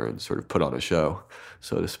together and sort of put on a show,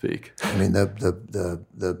 so to speak. I mean,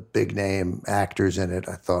 the big name actors in it,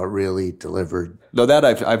 I thought really delivered. No, that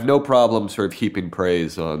I've no problem sort of heaping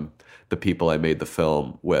praise on the people I made the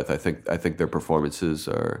film with. I think their performances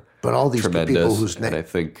are but all these tremendous. People whose and name, I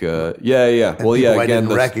think yeah. Well, yeah. I Again,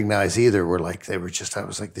 didn't recognize either. Were like they were just. I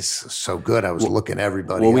was like, this is so good. I was looking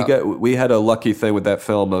everybody. Well, we had a lucky thing with that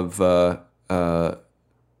film of.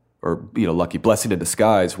 Or lucky blessing in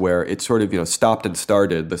disguise, where it sort of stopped and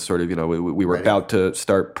started. The sort of we were about to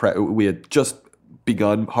start prep. We had just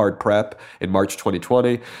begun hard prep in March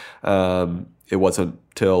 2020. It wasn't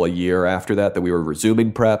till a year after that we were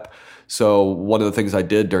resuming prep. So one of the things I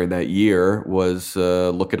did during that year was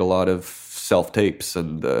look at a lot of self tapes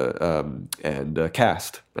and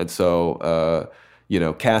cast. And so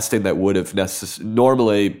casting that would have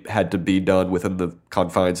normally had to be done within the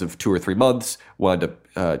confines of 2 or 3 months wound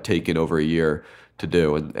up taking over a year to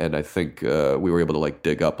do. And I think we were able to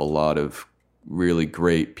dig up a lot of really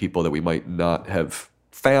great people that we might not have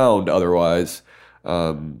found otherwise,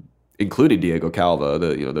 including Diego Calva,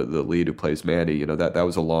 the lead who plays Manny. That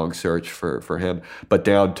was a long search for him, but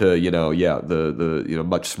down to the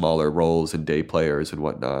much smaller roles and day players and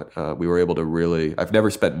whatnot. We were able to really. I've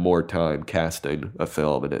never spent more time casting a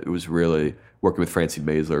film, and it was really working with Francine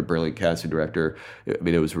Maisler, brilliant casting director. I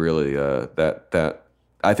mean, it was really that.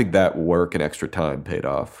 I think that work and extra time paid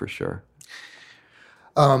off for sure.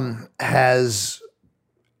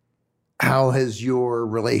 How has your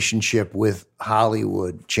relationship with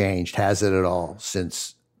Hollywood changed? Has it at all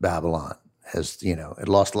since Babylon? It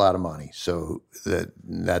lost a lot of money, so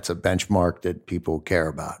that's a benchmark that people care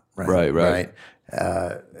about, right? Right.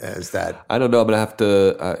 As that, I don't know. I'm gonna have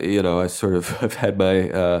to, I sort of have had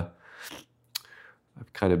my,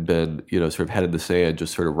 I've kind of been, sort of head in the sand,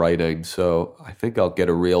 just sort of writing. So I think I'll get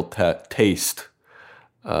a real taste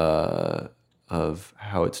of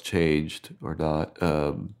how it's changed or not.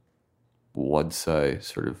 Once I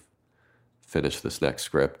sort of finish this next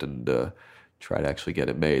script and try to actually get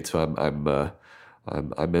it made, so I'm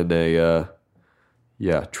in a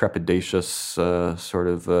trepidatious sort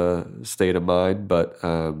of state of mind, but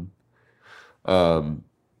I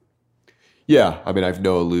mean, I have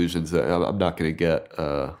no illusions that I'm not going to get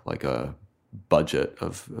like a budget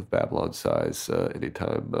of Babylon size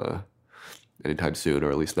anytime soon,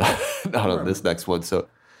 or at least not on this next one. So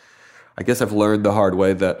I guess I've learned the hard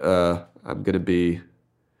way that I'm going to be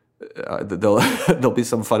there'll be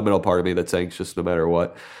some fundamental part of me that's anxious no matter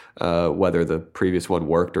what, whether the previous one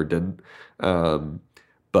worked or didn't. But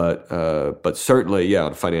certainly,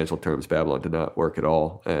 on financial terms, Babylon did not work at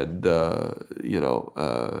all, and I'm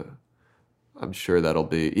sure that'll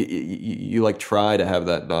be you try to have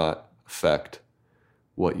that not affect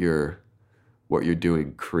what you're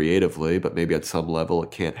doing creatively, but maybe at some level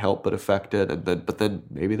it can't help but affect it, but then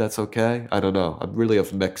maybe that's okay. I don't know. I'm really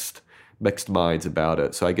of mixed minds about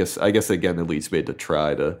it. So I guess again it leads me to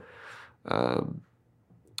try to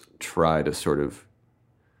sort of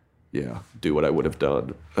do what I would have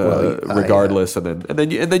done regardless, and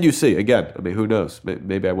then you see again. I mean, who knows?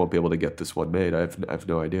 Maybe I won't be able to get this one made. I have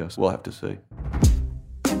no idea. So we'll have to see.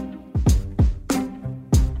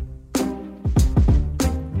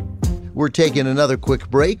 We're taking another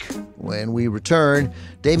quick break. When we return,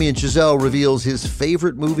 Damien Chazelle reveals his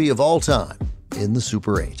favorite movie of all time in the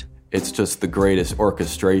Super 8. It's just the greatest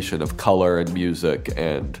orchestration of color and music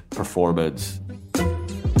and performance.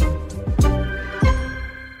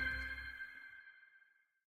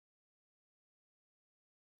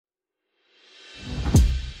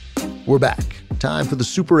 We're back. Time for the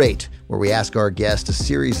Super 8, where we ask our guests a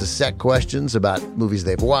series of set questions about movies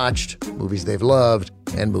they've watched, movies they've loved,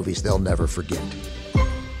 and movies they'll never forget.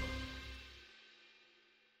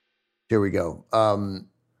 Here we go.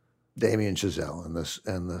 Damien Chazelle and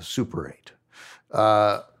the Super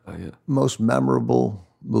 8. Most memorable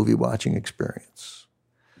movie watching experience?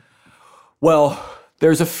 Well,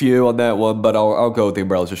 there's a few on that one, but I'll go with The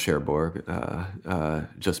Umbrellas of Cherbourg,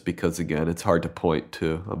 just because, again, it's hard to point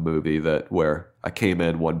to a movie where I came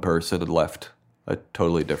in one person and left a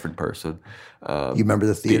totally different person. You remember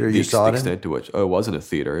the theater you saw it in? Extent to which, it wasn't a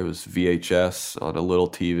theater. It was VHS on a little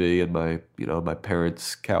TV in my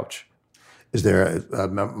parents' couch. Is there a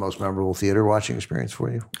most memorable theater watching experience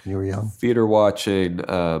for you when you were young? Theater watching,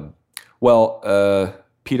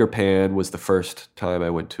 Peter Pan was the first time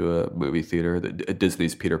I went to a movie theater,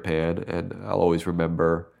 Disney's Peter Pan, and I'll always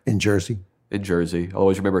remember... In Jersey? In Jersey. I'll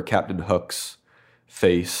always remember Captain Hook's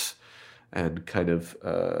face and kind of,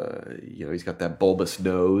 he's got that bulbous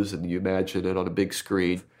nose, and you imagine it on a big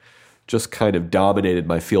screen. Just kind of dominated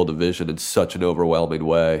my field of vision in such an overwhelming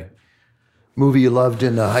way. Movie you loved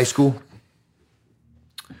in high school?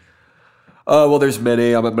 Well, there's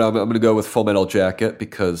many. I'm going to go with Full Metal Jacket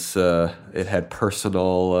because it had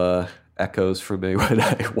personal echoes for me when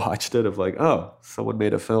I watched it. Of like, oh, someone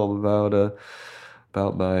made a film about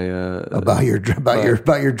your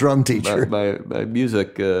drum teacher, my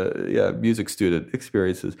music student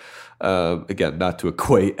experiences. Again, not to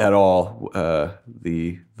equate at all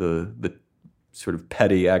the sort of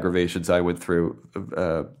petty aggravations I went through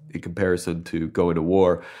in comparison to going to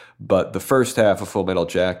war, but the first half of Full Metal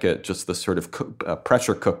Jacket, just the sort of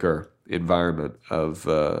pressure cooker environment of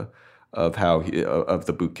the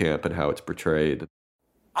boot camp and how it's portrayed.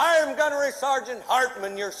 I am Gunnery Sergeant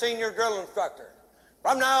Hartman, your senior drill instructor.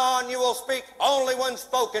 From now on, you will speak only when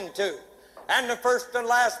spoken to, and the first and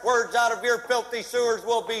last words out of your filthy sewers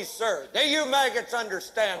will be "sir." Do you maggots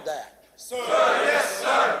understand that? Sir, yes,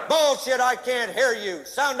 sir. Bullshit, I can't hear you.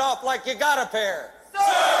 Sound off like you got a pair. Sir,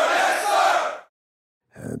 yes, sir.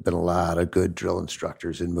 There's been a lot of good drill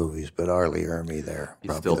instructors in movies, but Arlie Ermey there. He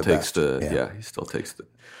still takes he still takes the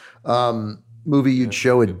movie you'd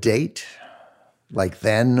show a date, like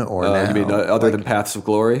then or now. You mean other than Paths of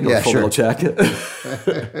Glory? Yeah, Full sure. Metal Jacket.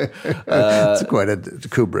 It's quite a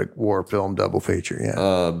Kubrick war film double feature.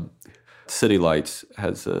 Yeah. City Lights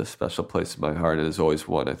has a special place in my heart, and is always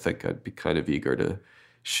one I think I'd be kind of eager to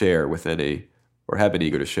share with anyone.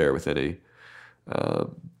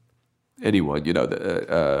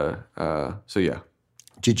 So yeah.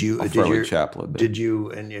 Did you Chaplin? Did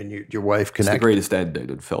you and your wife connect? It's the greatest ending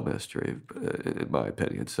in film history, in my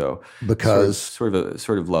opinion. So because sort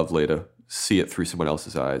of lovely to see it through someone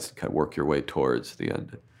else's eyes and kind of work your way towards the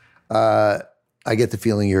end. I get the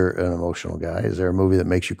feeling you're an emotional guy. Is there a movie that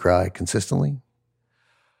makes you cry consistently?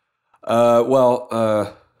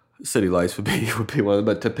 City Lights would be one.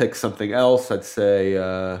 But to pick something else, I'd say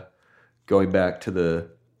going back to the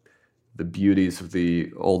beauties of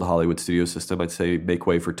the old Hollywood studio system, I'd say Make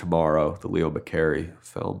Way for Tomorrow, the Leo McCarey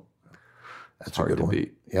film. That's hard a good to one.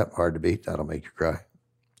 beat. Yep, hard to beat. That'll make you cry.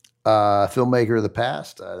 Filmmaker of the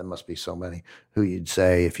past, there must be so many, who you'd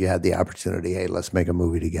say if you had the opportunity, hey, let's make a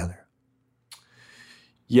movie together.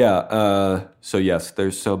 Yeah. So yes,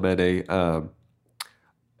 there's so many.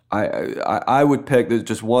 I would pick. There's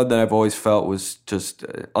just one that I've always felt was just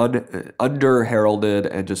under heralded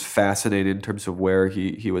and just fascinating in terms of where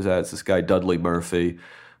he was at. It's this guy Dudley Murphy,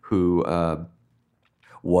 who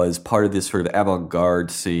was part of this sort of avant-garde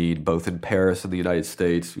scene, both in Paris and the United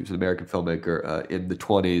States. He was an American filmmaker in the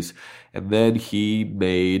 1920s, and then he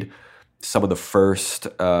made some of the first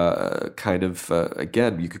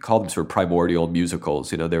again, you could call them sort of primordial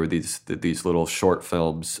musicals. You know, there were these little short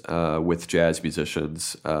films with jazz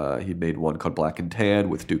musicians. He made one called Black and Tan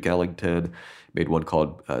with Duke Ellington. He made one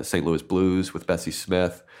called St. Louis Blues with Bessie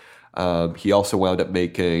Smith. He also wound up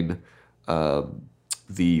making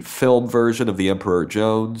the film version of The Emperor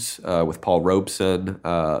Jones with Paul Robeson.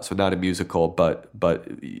 So not a musical, but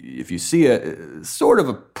if you see it, it's sort of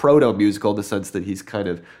a proto-musical in the sense that he's kind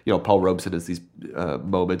of, Paul Robeson has these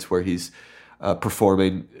moments where he's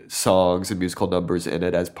performing songs and musical numbers in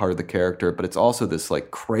it as part of the character, but it's also this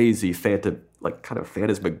like crazy kind of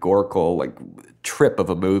phantasmagorical trip of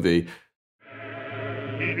a movie.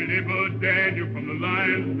 He delivered Daniel from the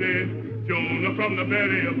lion's den, Jonah from the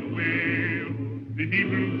belly of the whale. The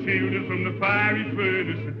Hebrew children from the fiery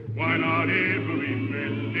furnace, why not every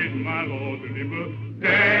man did my Lord deliver?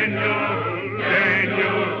 Daniel,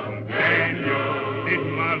 Daniel, Daniel, did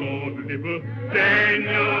my Lord deliver?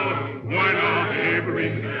 Daniel, why not every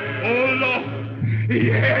man? Oh Lord,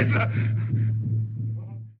 yes.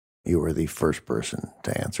 You were the first person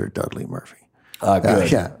to answer Dudley Murphy. Good.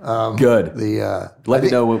 Good. Let me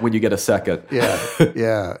know when you get a second.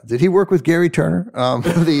 Yeah. Did he work with Gary Turner?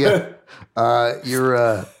 You're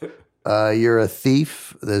a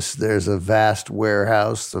thief. There's a vast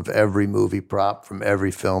warehouse of every movie prop from every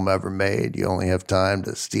film ever made. You only have time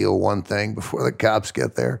to steal one thing before the cops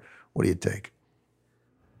get there. What do you take?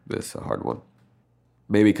 This is a hard one.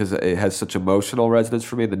 Maybe because it has such emotional resonance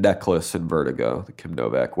for me. The necklace in Vertigo that Kim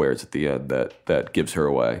Novak wears at the end that gives her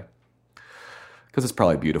away. Because it's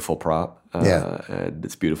probably a beautiful prop, and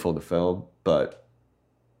it's beautiful in the film. But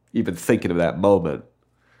even thinking of that moment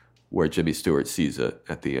where Jimmy Stewart sees it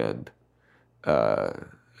at the end,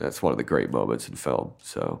 that's one of the great moments in film.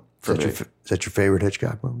 So Is that your favorite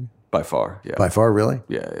Hitchcock movie? By far, yeah. By far, really?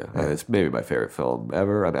 Yeah. It's maybe my favorite film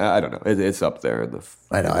ever. I mean, I don't know. It's up there in the.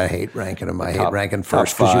 I know. I hate ranking them. I hate ranking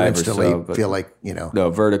first because you instantly feel like No,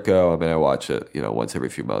 Vertigo. I mean, I watch it. once every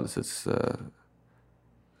few months. It's.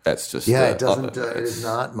 That's just it doesn't. It's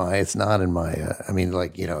not in my. I mean,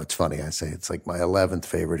 it's funny. I say it's like my 11th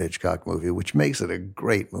favorite Hitchcock movie, which makes it a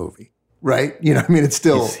great movie, right? I mean, it's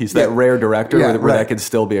still he's that rare director where that can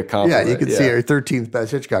still be a compliment. Yeah, you can see our 13th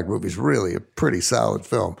best Hitchcock movie is really a pretty solid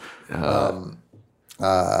film.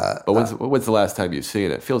 But when's the last time you've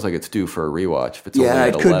seen it? It feels like it's due for a rewatch. If it's only Yeah, at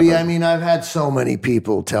it could 11. be. I mean, I've had so many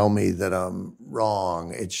people tell me that I'm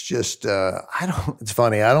wrong. It's just, it's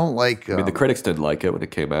funny. I don't like. I mean, the critics didn't like it when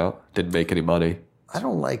it came out. Didn't make any money. I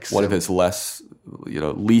don't like. One of his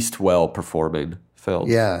least well performing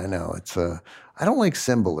films. Yeah, I know. I don't like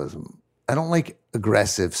symbolism. I don't like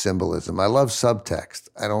aggressive symbolism. I love subtext.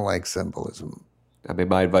 I don't like symbolism. I mean,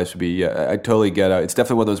 my advice would be, I totally get it. It's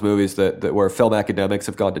definitely one of those movies that where film academics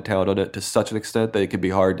have gone to town on it to such an extent that it can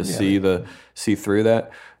be hard to see through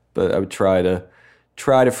that. But I would try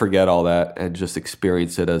to forget all that and just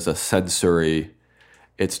experience it as a sensory.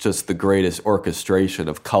 It's just the greatest orchestration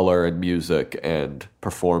of color and music and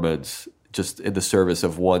performance, just in the service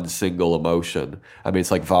of one single emotion. I mean,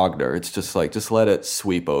 it's like Wagner. It's just like, just let it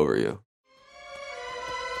sweep over you.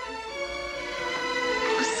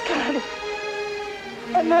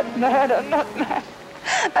 I'm not mad. I'm not mad.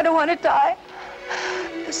 I don't want to die.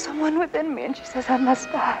 There's someone within me, and she says I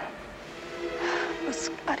must die. Oh,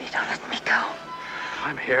 Scotty, don't let me go.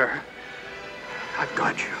 I'm here. I've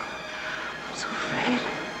got you. I'm so afraid.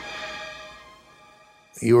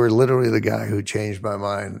 You were literally the guy who changed my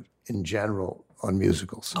mind in general on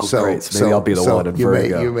musicals. Oh, great. So maybe I'll be the one in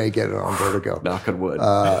Vertigo. You may get it on Vertigo. Knock on wood.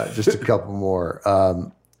 Just a couple more.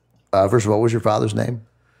 First of all, what was your father's name?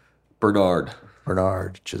 Bernard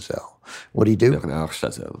Chazelle. What do you do? Bernard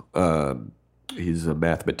Chazelle. He's a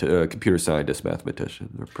computer scientist,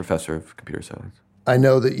 mathematician, or professor of computer science. I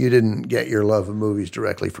know that you didn't get your love of movies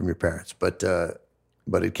directly from your parents, but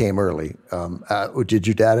it came early. Did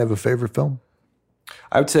your dad have a favorite film?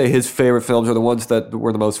 I would say his favorite films are the ones that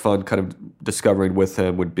were the most fun kind of discovering with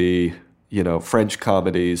him would be, French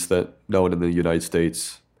comedies that no one in the United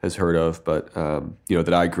States has heard of, but,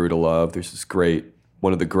 that I grew to love. There's this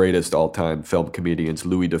one of the greatest all-time film comedians,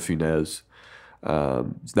 Louis de Funès.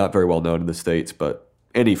 He's not very well known in the States, but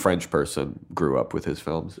any French person grew up with his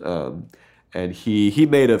films. And he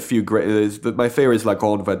made a few great... my favorite is La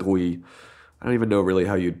Grande Vadrouille. I don't even know really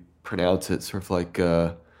how you'd pronounce it, sort of like... how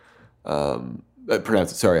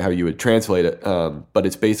you would translate it. But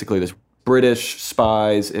it's basically this British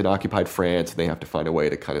spies in occupied France, and they have to find a way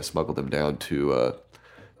to kind of smuggle them down to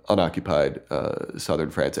unoccupied southern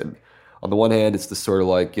France. And on the one hand, it's this sort of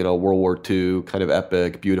like, World War II kind of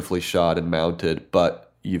epic, beautifully shot and mounted,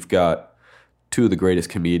 but you've got two of the greatest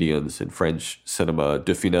comedians in French cinema,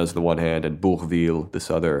 De Funès on the one hand, and Bourvil,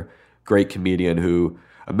 this other great comedian who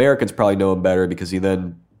Americans probably know him better because he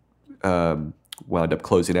then wound up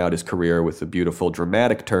closing out his career with a beautiful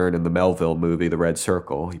dramatic turn in the Melville movie, The Red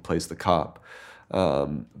Circle. He plays the cop.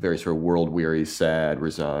 Very sort of world-weary, sad,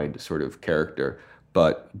 resigned sort of character.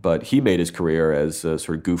 But he made his career as a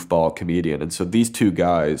sort of goofball comedian. And so these two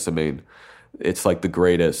guys, I mean, it's like the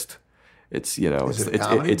greatest. It's,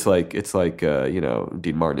 it's like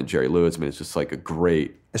Dean Martin and Jerry Lewis. I mean, it's just like a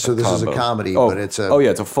great So this combo. is a comedy, but it's a...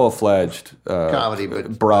 it's a full-fledged comedy,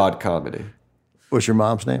 but broad comedy. What's your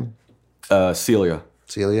mom's name? Celia.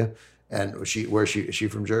 Celia? And is she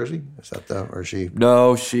from Jersey? Is that or is she?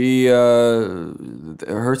 No, she,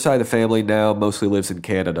 her side of the family now mostly lives in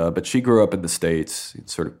Canada, but she grew up in the States,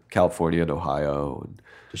 sort of California and Ohio.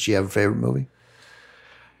 Does she have a favorite movie?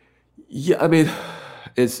 Yeah, I mean,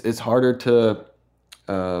 it's harder to,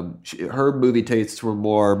 her movie tastes were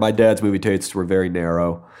more, my dad's movie tastes were very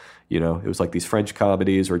narrow. It was like these French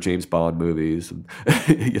comedies or James Bond movies, and,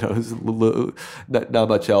 it was not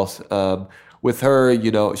much else. With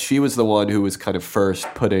her, she was the one who was kind of first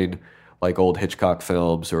putting like old Hitchcock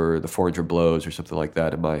films or The 400 Blows or something like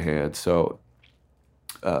that in my hands. So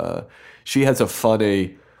she has a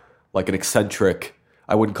funny, like an eccentric,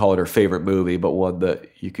 I wouldn't call it her favorite movie, but one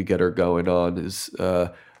that you could get her going on is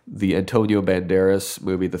the Antonio Banderas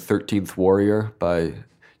movie, The 13th Warrior by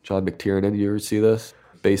John McTiernan. You ever see this?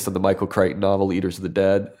 Based on the Michael Crichton novel, Eaters of the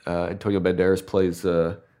Dead. Antonio Banderas plays,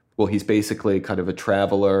 he's basically kind of a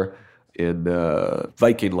traveler in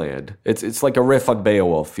Viking land. It's like a riff on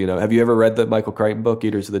Beowulf. Have you ever read the Michael Crichton book,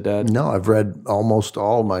 Eaters of the Dead? No, I've read almost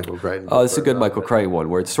all Michael Crichton books. Oh, it's a good Michael Crichton one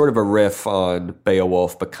where it's sort of a riff on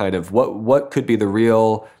Beowulf, but kind of what could be the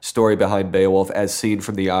real story behind Beowulf as seen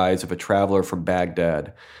from the eyes of a traveler from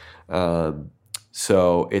Baghdad.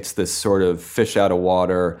 So it's this sort of fish out of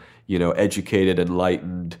water, educated,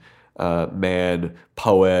 enlightened man,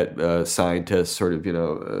 poet, scientist, sort of,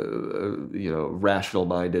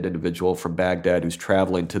 rational-minded individual from Baghdad who's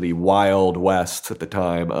traveling to the Wild West at the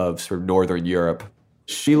time of sort of Northern Europe.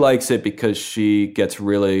 She likes it because she gets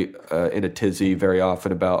really in a tizzy very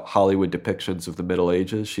often about Hollywood depictions of the Middle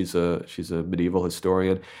Ages. She's a medieval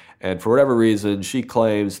historian. And for whatever reason, she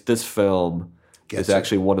claims this film is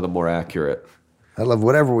actually one of the more accurate I love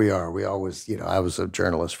whatever we are. We always, I was a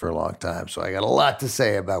journalist for a long time, so I got a lot to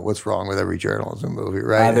say about what's wrong with every journalism movie,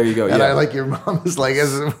 right? There you go. And I like your mom is like,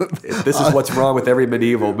 this is what's wrong with every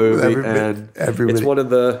medieval movie, and it's one of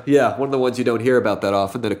the ones you don't hear about that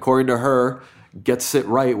often. That, according to her, gets it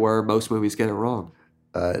right where most movies get it wrong.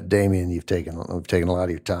 Damien, we've taken a lot of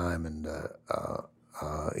your time, and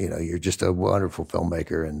you're just a wonderful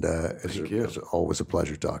filmmaker, and it's always a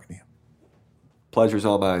pleasure talking to you. Pleasure's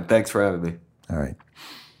all mine. Thanks for having me. All right.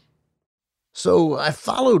 So I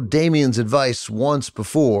followed Damien's advice once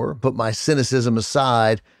before, put my cynicism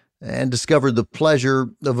aside, and discovered the pleasure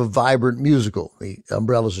of a vibrant musical, The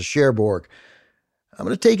Umbrellas of Cherbourg. I'm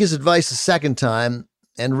going to take his advice a second time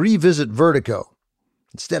and revisit Vertigo.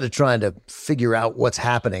 Instead of trying to figure out what's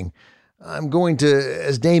happening, I'm going to,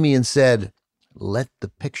 as Damien said, let the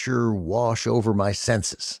picture wash over my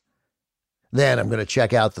senses. Then I'm going to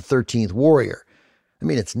check out The 13th Warrior. I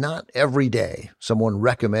mean, it's not every day someone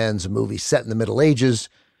recommends a movie set in the Middle Ages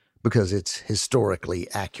because it's historically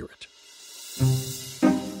accurate.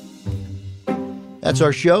 That's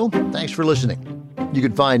our show. Thanks for listening. You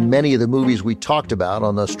can find many of the movies we talked about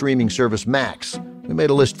on the streaming service Max. We made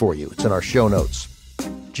a list for you. It's in our show notes.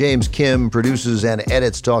 James Kim produces and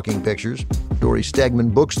edits Talking Pictures. Dory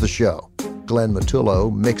Stegman books the show. Glenn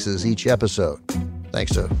Matullo mixes each episode.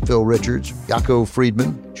 Thanks to Phil Richards, Jaco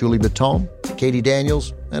Friedman, Julie Baton, Katie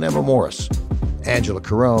Daniels, and Emma Morris. Angela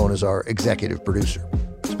Carone is our executive producer.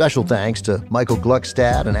 Special thanks to Michael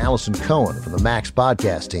Gluckstad and Allison Cohen from the Max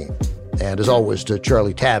podcast team. And as always, to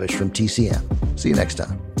Charlie Tavish from TCM. See you next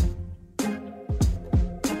time.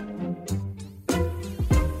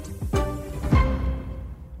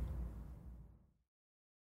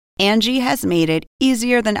 Angie has made it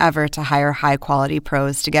easier than ever to hire high-quality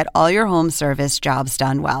pros to get all your home service jobs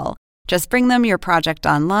done well. Just bring them your project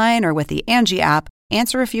online or with the Angie app,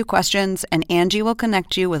 answer a few questions, and Angie will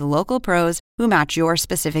connect you with local pros who match your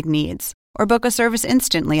specific needs. Or book a service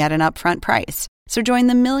instantly at an upfront price. So join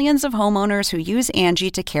the millions of homeowners who use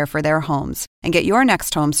Angie to care for their homes and get your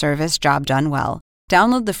next home service job done well.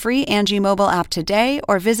 Download the free Angie mobile app today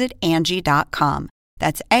or visit Angie.com.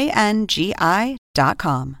 That's ANGI.com.